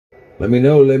Let me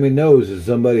know. So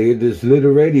somebody hit this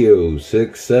little radio,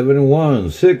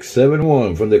 671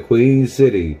 from the Queen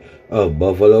City of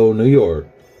Buffalo, New York.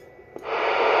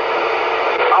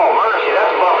 Oh, mercy,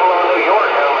 that's Buffalo, New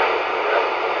York.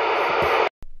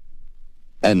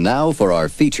 And now for our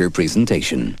feature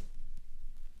presentation.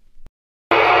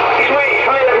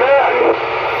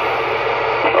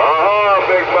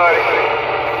 Big buddy.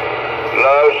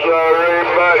 No, sorry,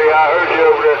 buddy. I heard you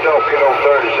over there talking on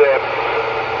 37.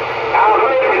 I was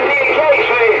ready to see a case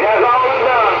made. That's all it's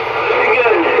done. It's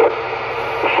good.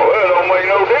 Well, it don't make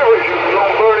no difference. You was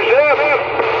on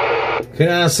 37.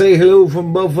 Can I say hello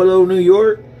from Buffalo, New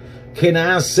York? Can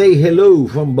I say hello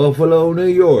from Buffalo, New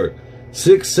York?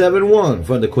 671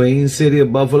 from the Queen City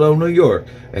of Buffalo, New York.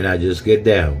 And I just get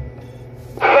down.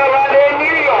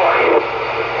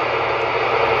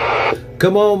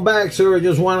 Come on back, sir. I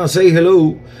just want to say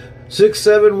hello.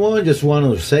 671, just want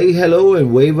to say hello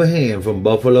and wave a hand from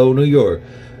Buffalo, New York.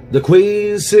 The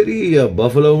Queen City of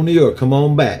Buffalo, New York. Come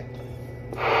on back.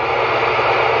 Buffalo,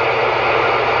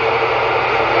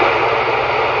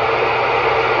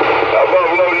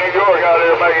 New York out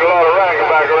there making a lot of racket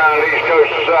back around the east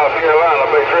coast of South Carolina.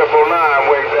 Big 999,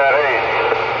 wave that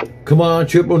hand. Come on,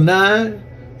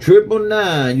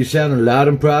 999. You sounding loud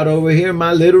and proud over here in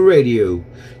my little radio.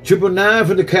 999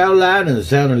 from the Carolinas,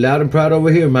 sounding loud and proud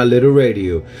over here in my little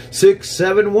radio.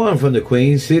 671 from the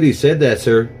Queen City. Said that,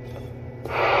 sir. I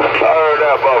heard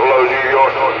that, Buffalo, New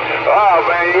York. Oh,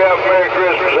 man, you have a Merry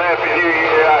Christmas, Happy New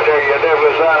Year out there. You're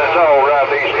definitely signing tall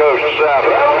around the east coast of South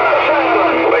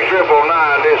Carolina. Big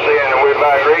 999 this end, and we're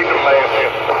back reading, man.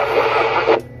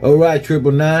 All right,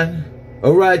 999.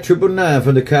 All right, 999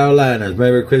 from the Carolinas.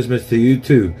 Merry Christmas to you,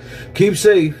 too. Keep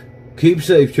safe. Keep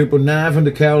safe, 999 from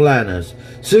the Carolinas.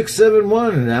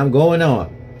 671, and I'm going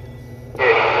on.